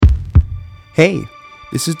Hey,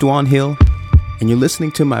 this is Dwan Hill, and you're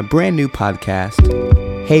listening to my brand new podcast,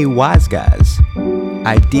 Hey Wise Guys,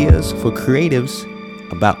 Ideas for Creatives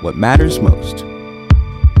about what matters most.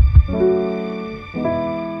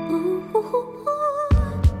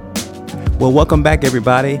 Well, welcome back,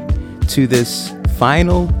 everybody, to this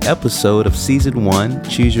final episode of Season 1,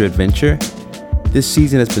 Choose Your Adventure. This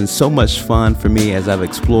season has been so much fun for me as I've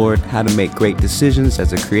explored how to make great decisions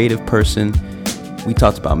as a creative person. We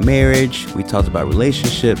talked about marriage, we talked about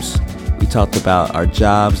relationships, we talked about our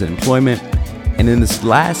jobs and employment. And in this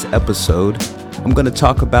last episode, I'm going to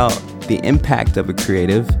talk about the impact of a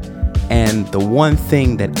creative and the one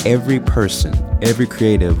thing that every person, every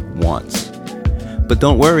creative wants. But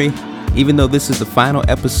don't worry, even though this is the final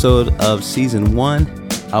episode of Season 1,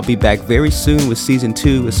 I'll be back very soon with Season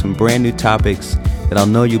 2 with some brand new topics that I'll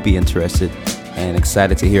know you'll be interested and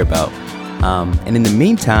excited to hear about. And in the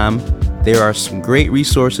meantime, there are some great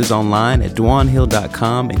resources online at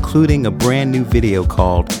dwanhill.com, including a brand new video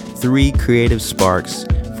called 3 Creative Sparks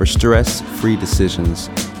for Stress-Free Decisions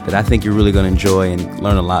that I think you're really going to enjoy and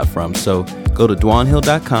learn a lot from. So go to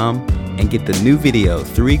dwanhill.com and get the new video,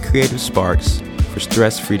 3 Creative Sparks for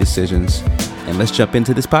Stress-Free Decisions. And let's jump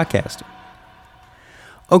into this podcast.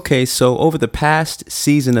 Okay, so over the past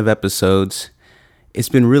season of episodes, it's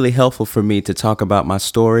been really helpful for me to talk about my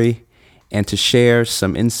story and to share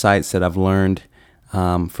some insights that I've learned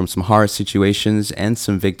from some hard situations and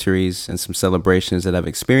some victories and some celebrations that I've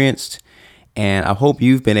experienced. And I hope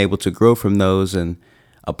you've been able to grow from those and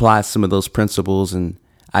apply some of those principles and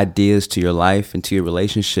ideas to your life and to your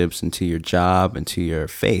relationships and to your job and to your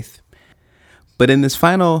faith. But in this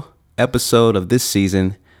final episode of this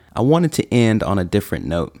season, I wanted to end on a different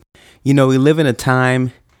note. You know, we live in a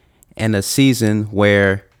time and a season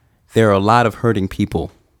where there are a lot of hurting people.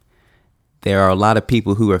 There are a lot of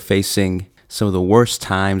people who are facing some of the worst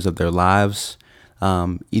times of their lives,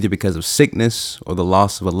 either because of sickness or the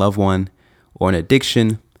loss of a loved one or an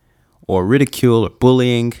addiction or ridicule or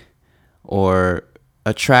bullying or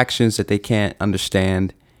attractions that they can't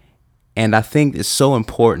understand. And I think it's so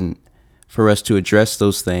important for us to address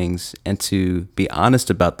those things and to be honest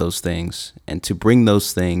about those things and to bring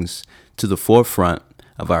those things to the forefront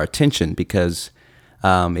of our attention, because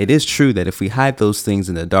it is true that if we hide those things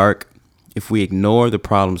in the dark, if we ignore the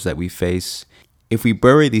problems that we face, if we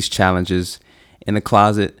bury these challenges in a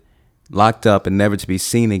closet, locked up and never to be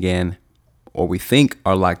seen again, or we think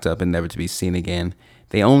are locked up and never to be seen again,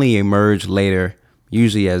 they only emerge later,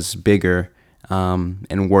 usually as bigger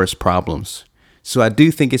and worse problems. So I do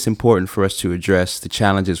think it's important for us to address the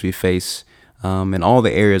challenges we face in all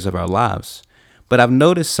the areas of our lives. But I've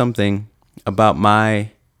noticed something about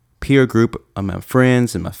my peer group, of my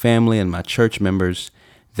friends and my family and my church members,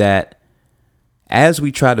 that as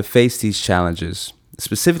we try to face these challenges,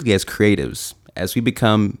 specifically as creatives, as we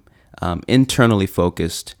become internally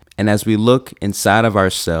focused, and as we look inside of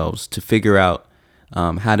ourselves to figure out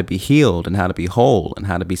how to be healed and how to be whole and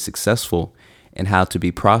how to be successful and how to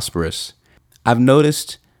be prosperous, I've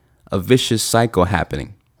noticed a vicious cycle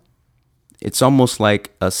happening. It's almost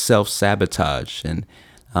like a self-sabotage, and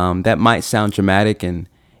that might sound dramatic and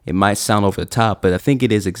it might sound over the top, but I think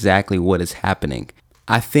it is exactly what is happening.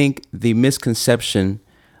 I think the misconception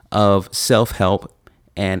of self-help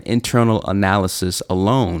and internal analysis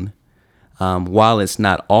alone, while it's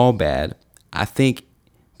not all bad, I think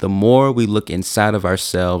the more we look inside of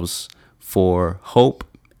ourselves for hope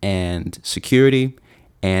and security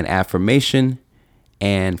and affirmation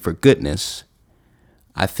and for goodness,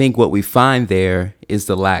 I think what we find there is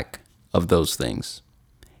the lack of those things.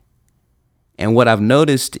 And what I've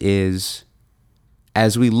noticed is,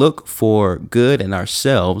 as we look for good in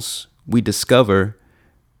ourselves, we discover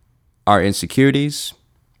our insecurities,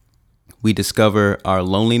 we discover our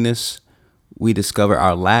loneliness, we discover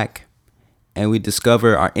our lack, and we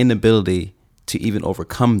discover our inability to even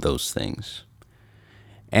overcome those things.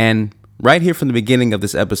 And right here from the beginning of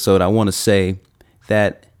this episode, I want to say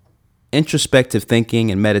that introspective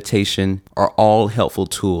thinking and meditation are all helpful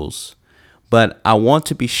tools, but I want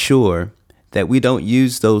to be sure that we don't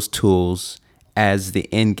use those tools as the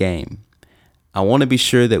end game. I want to be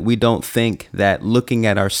sure that we don't think that looking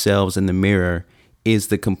at ourselves in the mirror is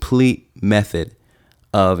the complete method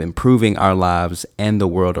of improving our lives and the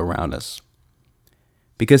world around us.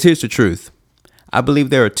 Because here's the truth. I believe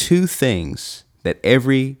there are 2 things that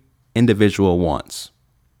every individual wants.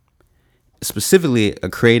 Specifically a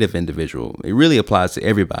creative individual. It really applies to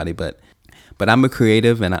everybody, but I'm a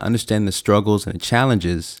creative and I understand the struggles and the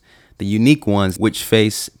challenges, the unique ones which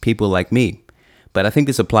face people like me. But I think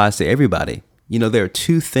this applies to everybody. You know, there are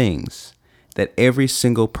 2 things that every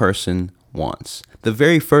single person wants. The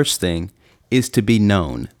very first thing is to be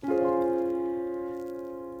known.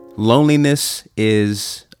 Loneliness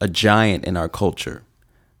is a giant in our culture.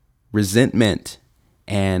 Resentment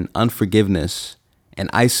and unforgiveness and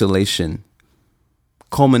isolation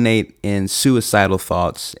culminate in suicidal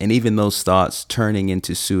thoughts, and even those thoughts turning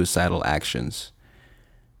into suicidal actions.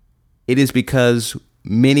 It is because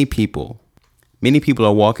many people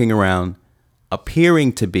are walking around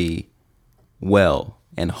appearing to be well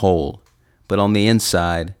and whole, but on the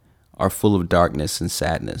inside are full of darkness and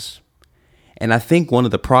sadness. And I think one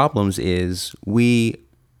of the problems is we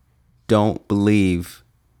don't believe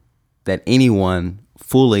that anyone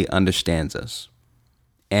fully understands us.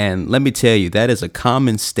 And let me tell you, that is a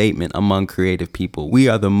common statement among creative people. We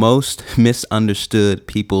are the most misunderstood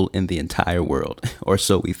people in the entire world, or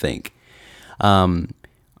so we think.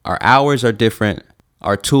 Our hours are different.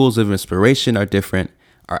 Our tools of inspiration are different.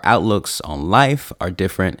 Our outlooks on life are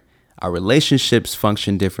different. Our relationships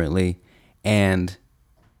function differently. And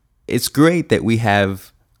it's great that we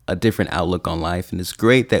have a different outlook on life. And it's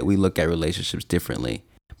great that we look at relationships differently.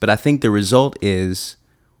 But I think the result is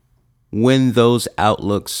when those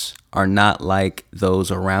outlooks are not like those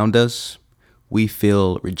around us, we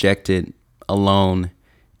feel rejected, alone,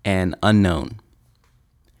 and unknown.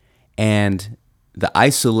 And the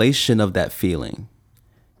isolation of that feeling,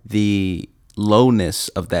 the lowness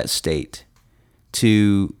of that state,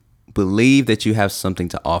 to believe that you have something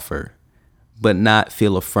to offer, but not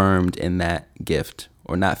feel affirmed in that gift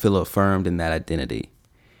or not feel affirmed in that identity,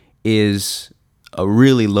 is a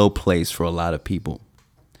really low place for a lot of people.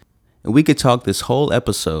 And we could talk this whole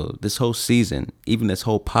episode, this whole season, even this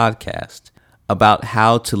whole podcast about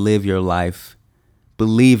how to live your life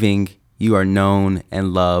believing you are known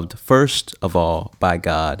and loved, first of all, by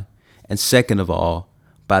God, and second of all,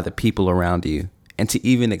 by the people around you, and to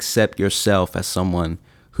even accept yourself as someone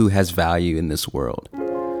who has value in this world.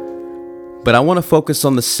 But I want to focus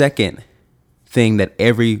on the second thing that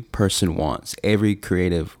every person wants, every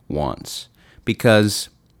creative wants, because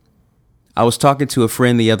I was talking to a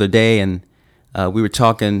friend the other day, and we were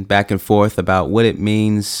talking back and forth about what it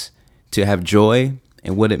means to have joy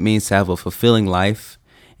and what it means to have a fulfilling life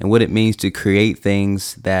and what it means to create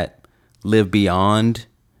things that live beyond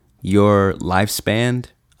your lifespan.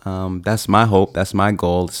 That's my hope. That's my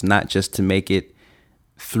goal. It's not just to make it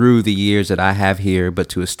through the years that I have here, but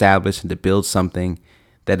to establish and to build something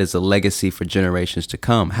that is a legacy for generations to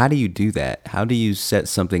come. How do you do that? How do you set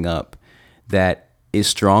something up that is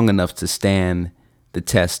strong enough to stand the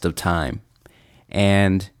test of time?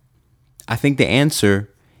 And I think the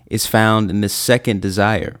answer is found in this second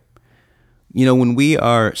desire. You know, when we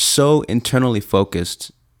are so internally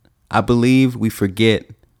focused, I believe we forget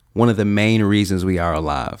one of the main reasons we are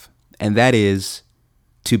alive, and that is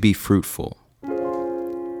to be fruitful.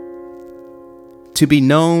 To be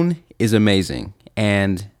known is amazing,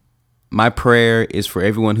 and my prayer is for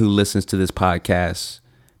everyone who listens to this podcast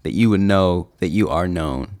that you would know that you are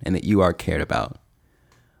known and that you are cared about.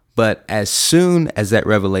 But as soon as that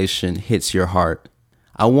revelation hits your heart,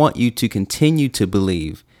 I want you to continue to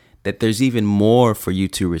believe that there's even more for you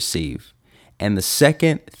to receive. And the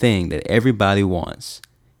second thing that everybody wants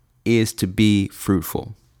is to be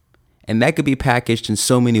fruitful. And that could be packaged in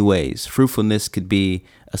so many ways. Fruitfulness could be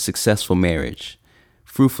a successful marriage.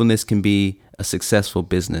 Fruitfulness can be a successful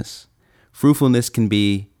business. Fruitfulness can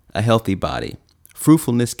be a healthy body.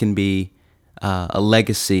 Fruitfulness can be a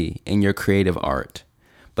legacy in your creative art.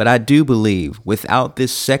 But I do believe without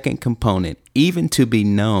this second component, even to be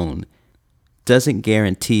known doesn't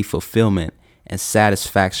guarantee fulfillment and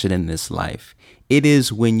satisfaction in this life. It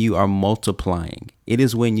is when you are multiplying. It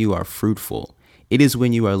is when you are fruitful. It is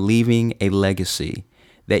when you are leaving a legacy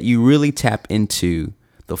that you really tap into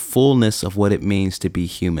the fullness of what it means to be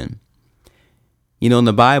human. You know, in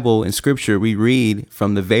the Bible, in Scripture, we read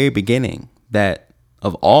from the very beginning that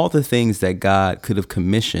of all the things that God could have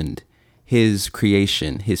commissioned his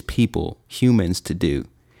creation, his people, humans to do,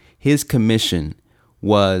 his commission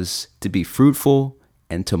was to be fruitful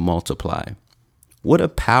and to multiply. What a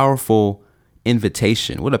powerful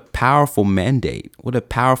invitation. What a powerful mandate. What a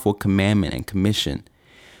powerful commandment and commission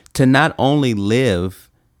to not only live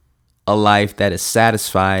a life that is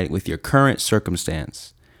satisfied with your current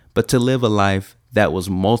circumstance, but to live a life that was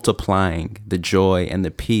multiplying the joy and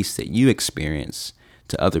the peace that you experience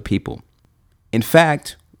to other people. In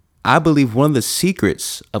fact, I believe one of the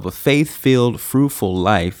secrets of a faith-filled, fruitful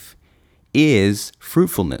life is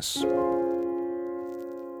fruitfulness.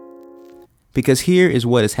 Because here is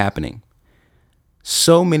what is happening.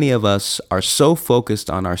 So many of us are so focused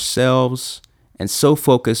on ourselves and so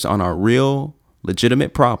focused on our real,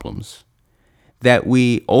 legitimate problems that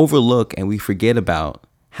we overlook and we forget about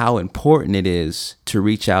how important it is to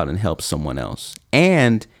reach out and help someone else.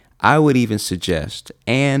 And I would even suggest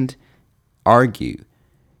and argue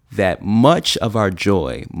that much of our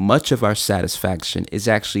joy, much of our satisfaction is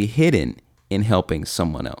actually hidden in helping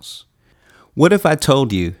someone else. What if I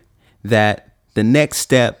told you that the next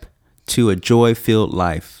step to a joy-filled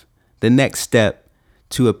life, the next step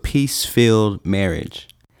to a peace-filled marriage,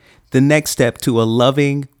 the next step to a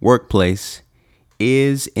loving workplace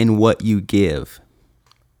is in what you give?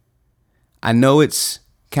 I know it's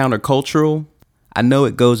countercultural. I know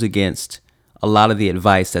it goes against a lot of the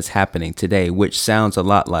advice that's happening today, which sounds a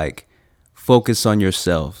lot like focus on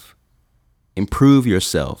yourself, improve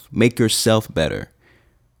yourself, make yourself better,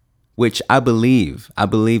 which I believe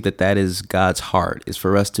that is God's heart, is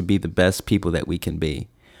for us to be the best people that we can be.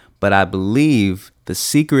 But I believe the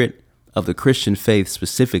secret of the Christian faith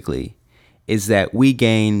specifically is that we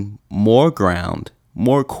gain more ground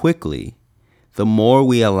more quickly the more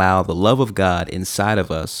we allow the love of God inside of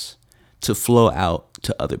us to flow out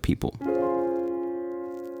to other people.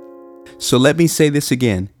 So let me say this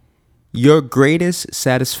again. Your greatest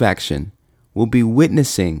satisfaction will be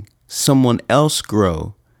witnessing someone else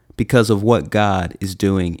grow because of what God is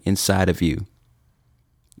doing inside of you.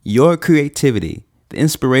 Your creativity, the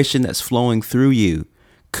inspiration that's flowing through you,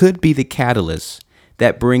 could be the catalyst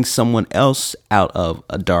that brings someone else out of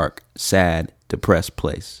a dark, sad, depressed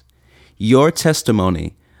place. Your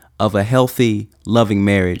testimony of a healthy, loving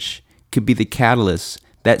marriage could be the catalyst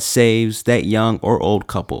that saves that young or old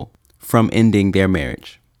couple from ending their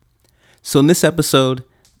marriage. So in this episode,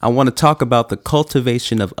 I want to talk about the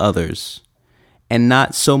cultivation of others and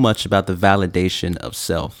not so much about the validation of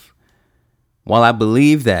self. While I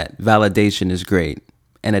believe that validation is great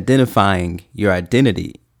and identifying your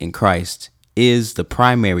identity in Christ is the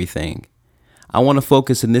primary thing, I want to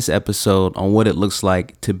focus in this episode on what it looks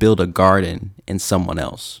like to build a garden in someone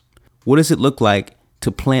else. What does it look like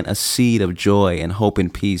to plant a seed of joy and hope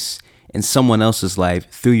and peace in someone else's life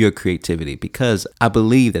through your creativity? Because I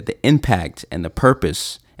believe that the impact and the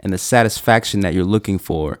purpose and the satisfaction that you're looking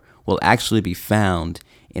for will actually be found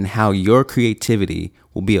in how your creativity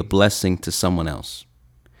will be a blessing to someone else.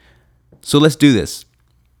 So let's do this.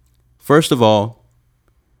 First of all,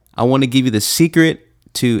 I want to give you the secret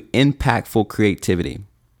to impactful creativity.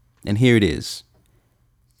 And here it is.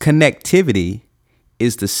 Connectivity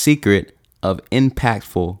is the secret of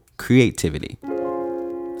impactful creativity.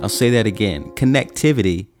 I'll say that again.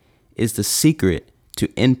 Connectivity is the secret to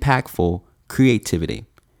impactful creativity.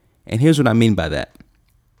 And here's what I mean by that.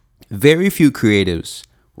 Very few creatives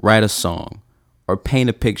write a song or paint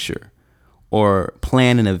a picture or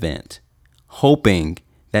plan an event hoping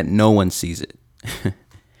that no one sees it.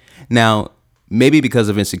 Now, maybe because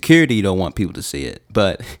of insecurity, you don't want people to see it.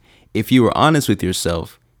 But if you were honest with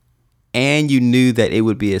yourself and you knew that it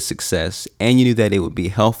would be a success and you knew that it would be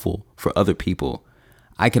helpful for other people,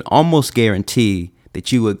 I can almost guarantee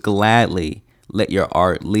that you would gladly let your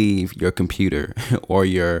art leave your computer or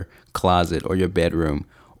your closet or your bedroom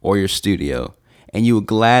or your studio, and you would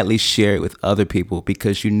gladly share it with other people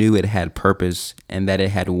because you knew it had purpose and that it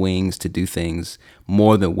had wings to do things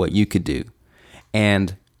more than what you could do.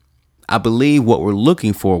 And I believe what we're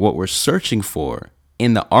looking for, what we're searching for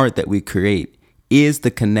in the art that we create is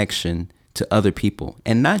the connection to other people.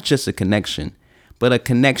 And not just a connection, but a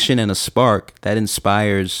connection and a spark that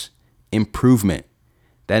inspires improvement,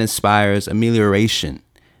 that inspires amelioration,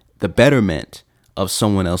 the betterment of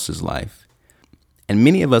someone else's life. And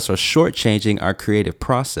many of us are shortchanging our creative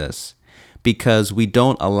process because we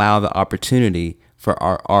don't allow the opportunity for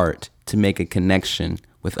our art to make a connection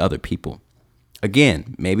with other people.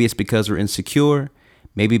 Again, maybe it's because we're insecure,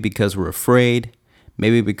 maybe because we're afraid,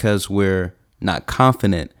 maybe because we're not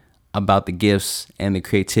confident about the gifts and the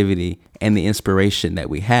creativity and the inspiration that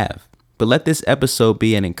we have. But let this episode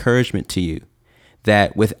be an encouragement to you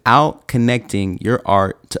that without connecting your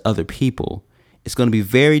art to other people, it's going to be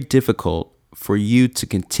very difficult for you to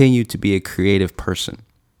continue to be a creative person.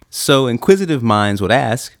 So inquisitive minds would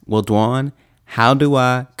ask, well, Dwan, how do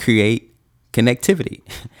I create connectivity?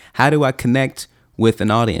 How do I connect with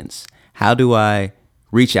an audience? How do I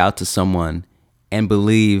reach out to someone and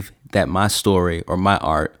believe that my story or my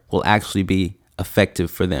art will actually be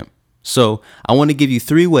effective for them? So I want to give you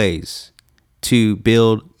 3 ways to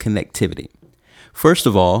build connectivity. First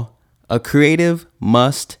of all, a creative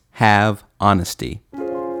must have honesty.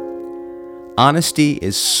 Honesty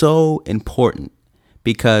is so important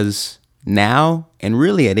because now, and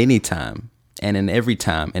really at any time, and in every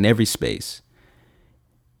time, in every space,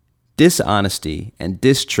 dishonesty and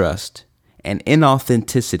distrust and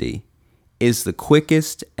inauthenticity is the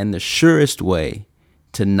quickest and the surest way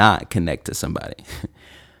to not connect to somebody.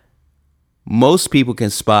 Most people can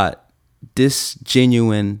spot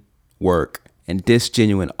disgenuine work and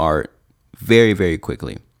disgenuine art very, very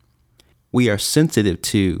quickly. We are sensitive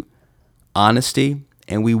to honesty,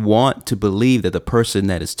 and we want to believe that the person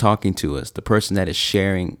that is talking to us, the person that is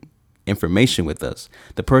sharing information with us,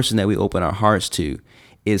 the person that we open our hearts to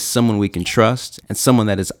is someone we can trust and someone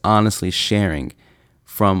that is honestly sharing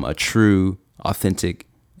from a true, authentic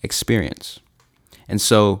experience. And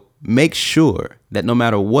so make sure that no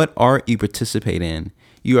matter what art you participate in,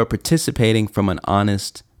 you are participating from an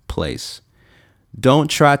honest place. Don't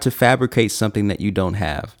try to fabricate something that you don't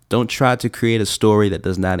have. Don't try to create a story that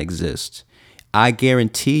does not exist. I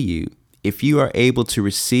guarantee you, if you are able to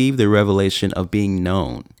receive the revelation of being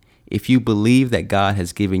known, if you believe that God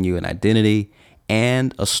has given you an identity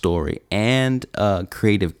and a story and a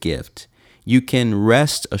creative gift, you can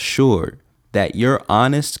rest assured that your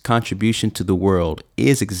honest contribution to the world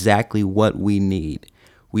is exactly what we need.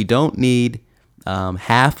 We don't need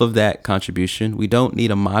half of that contribution. We don't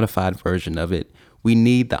need a modified version of it. We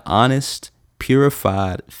need the honest,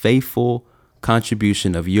 purified, faithful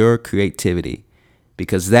contribution of your creativity,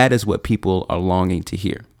 because that is what people are longing to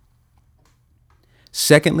hear.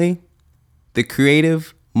 Secondly, the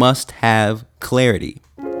creative must have clarity.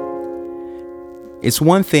 It's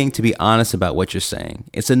one thing to be honest about what you're saying.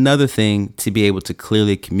 It's another thing to be able to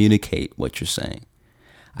clearly communicate what you're saying.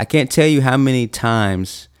 I can't tell you how many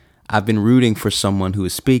times I've been rooting for someone who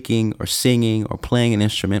is speaking or singing or playing an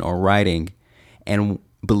instrument or writing and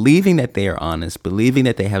believing that they are honest, believing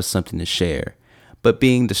that they have something to share, but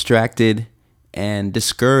being distracted and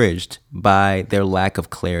discouraged by their lack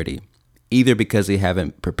of clarity, either because they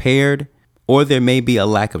haven't prepared or there may be a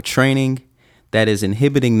lack of training that is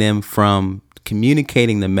inhibiting them from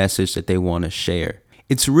communicating the message that they want to share.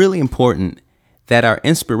 It's really important that our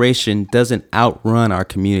inspiration doesn't outrun our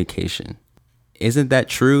communication. Isn't that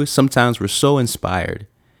true? Sometimes we're so inspired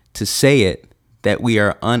to say it that we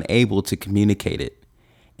are unable to communicate it.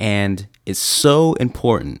 And it's so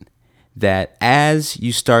important that as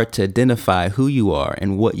you start to identify who you are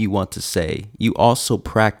and what you want to say, you also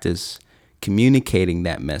practice communicating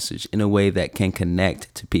that message in a way that can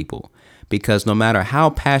connect to people. Because no matter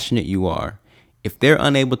how passionate you are, if they're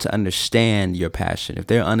unable to understand your passion, if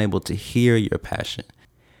they're unable to hear your passion,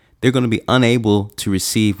 they're going to be unable to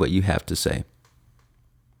receive what you have to say.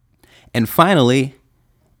 And finally,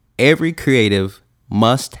 every creative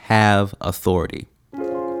must have authority.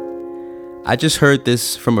 I just heard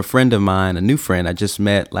this from a friend of mine, a new friend I just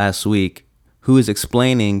met last week, who is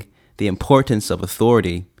explaining the importance of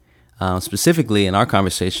authority, specifically in our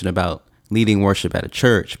conversation about leading worship at a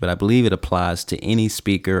church, but I believe it applies to any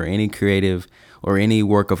speaker or any creative or any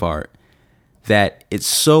work of art, that it's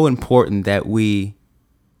so important that we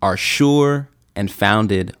are sure and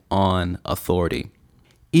founded on authority.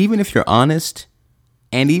 Even if you're honest,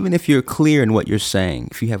 and even if you're clear in what you're saying,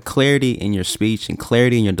 if you have clarity in your speech and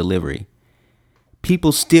clarity in your delivery,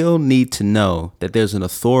 people still need to know that there's an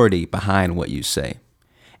authority behind what you say.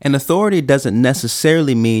 And authority doesn't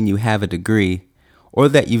necessarily mean you have a degree or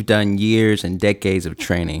that you've done years and decades of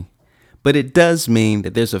training, but it does mean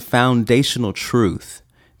that there's a foundational truth,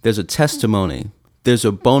 there's a testimony, there's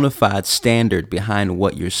a bona fide standard behind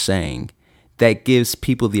what you're saying that gives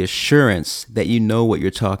people the assurance that you know what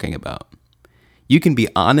you're talking about. You can be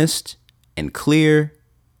honest and clear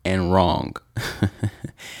and wrong.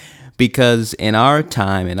 Because in our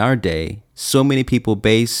time, in our day, so many people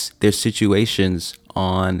base their situations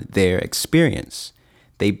on their experience.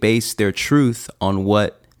 They base their truth on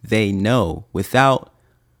what they know without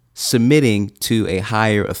submitting to a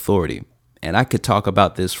higher authority. And I could talk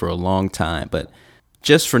about this for a long time, but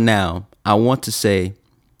just for now, I want to say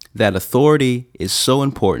that authority is so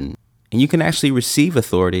important, and you can actually receive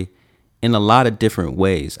authority in a lot of different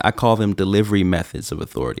ways. I call them delivery methods of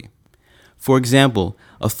authority. For example,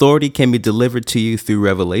 authority can be delivered to you through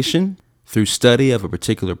revelation, through study of a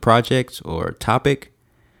particular project or topic,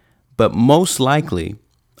 but most likely,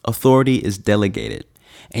 authority is delegated.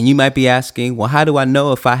 And you might be asking, well, how do I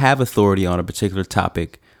know if I have authority on a particular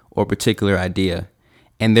topic or particular idea?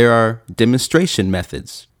 And there are demonstration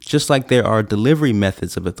methods. Just like there are delivery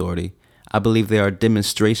methods of authority, I believe there are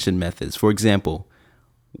demonstration methods. For example,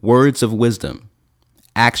 words of wisdom,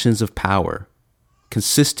 actions of power,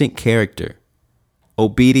 consistent character,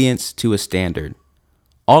 obedience to a standard.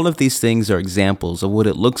 All of these things are examples of what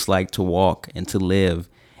it looks like to walk and to live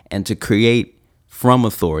and to create from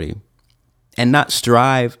authority, and not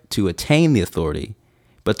strive to attain the authority,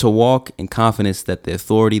 but to walk in confidence that the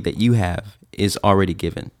authority that you have is already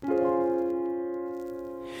given.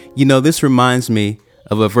 You know, this reminds me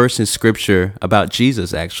of a verse in scripture about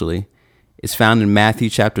Jesus, actually. It's found in Matthew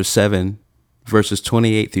chapter 7, verses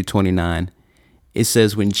 28 through 29, it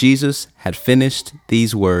says, "When Jesus had finished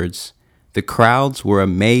these words, the crowds were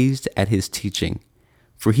amazed at his teaching,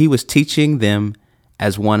 for he was teaching them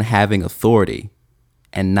as one having authority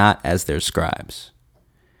and not as their scribes."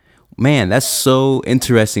 Man, that's so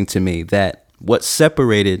interesting to me, that what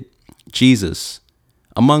separated Jesus,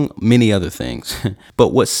 among many other things,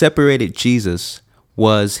 but what separated Jesus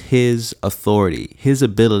was his authority, his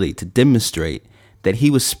ability to demonstrate that he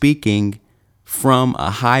was speaking from a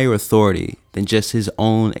higher authority than just his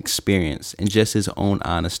own experience and just his own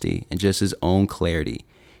honesty and just his own clarity.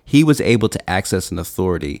 He was able to access an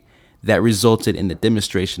authority that resulted in the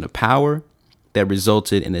demonstration of power, that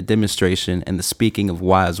resulted in the demonstration and the speaking of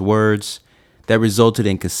wise words, that resulted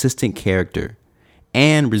in consistent character,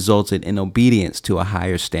 and resulted in obedience to a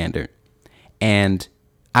higher standard. And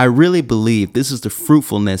I really believe this is the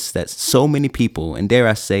fruitfulness that so many people, and dare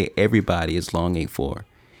I say everybody, is longing for.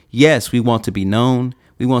 Yes, we want to be known,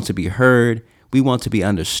 we want to be heard, we want to be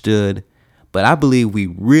understood, but I believe we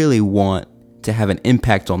really want to have an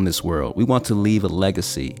impact on this world. We want to leave a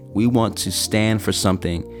legacy. We want to stand for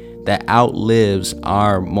something that outlives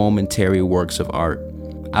our momentary works of art.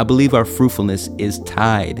 I believe our fruitfulness is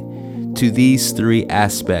tied to these three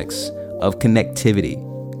aspects of connectivity.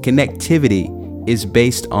 Connectivity is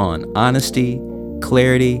based on honesty,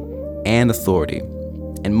 clarity, and authority.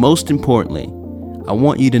 And most importantly, I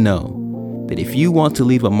want you to know that if you want to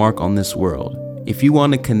leave a mark on this world, if you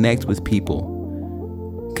want to connect with people,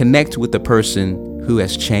 connect with the person who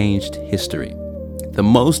has changed history. The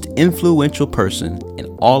most influential person in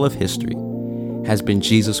all of history has been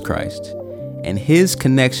Jesus Christ, and his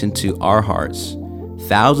connection to our hearts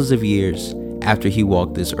thousands of years after he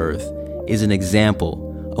walked this earth is an example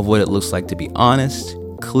of what it looks like to be honest,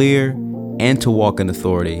 clear, and to walk in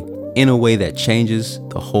authority in a way that changes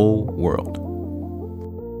the whole world.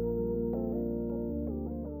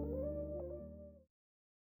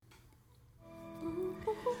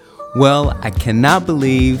 Well, I cannot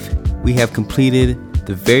believe we have completed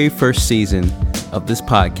the very first season of this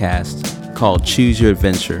podcast called Choose Your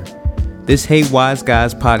Adventure. This Hey Wise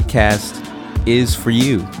Guys podcast is for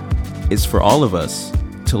you. It's for all of us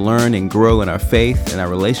to learn and grow in our faith, in our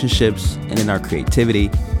relationships, and in our creativity,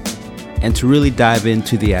 and to really dive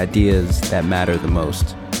into the ideas that matter the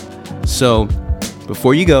most. So,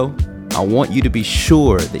 before you go, I want you to be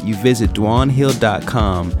sure that you visit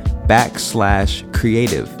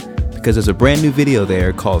dwanhill.com/creative, because there's a brand new video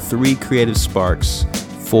there called 3 Creative Sparks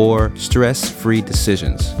for Stress-Free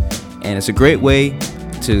Decisions. And it's a great way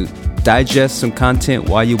to digest some content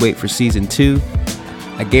while you wait for season 2.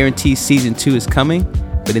 I guarantee season 2 is coming,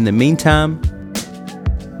 but in the meantime,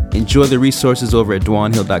 enjoy the resources over at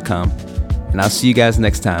dwanhill.com. And I'll see you guys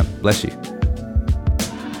next time. Bless you.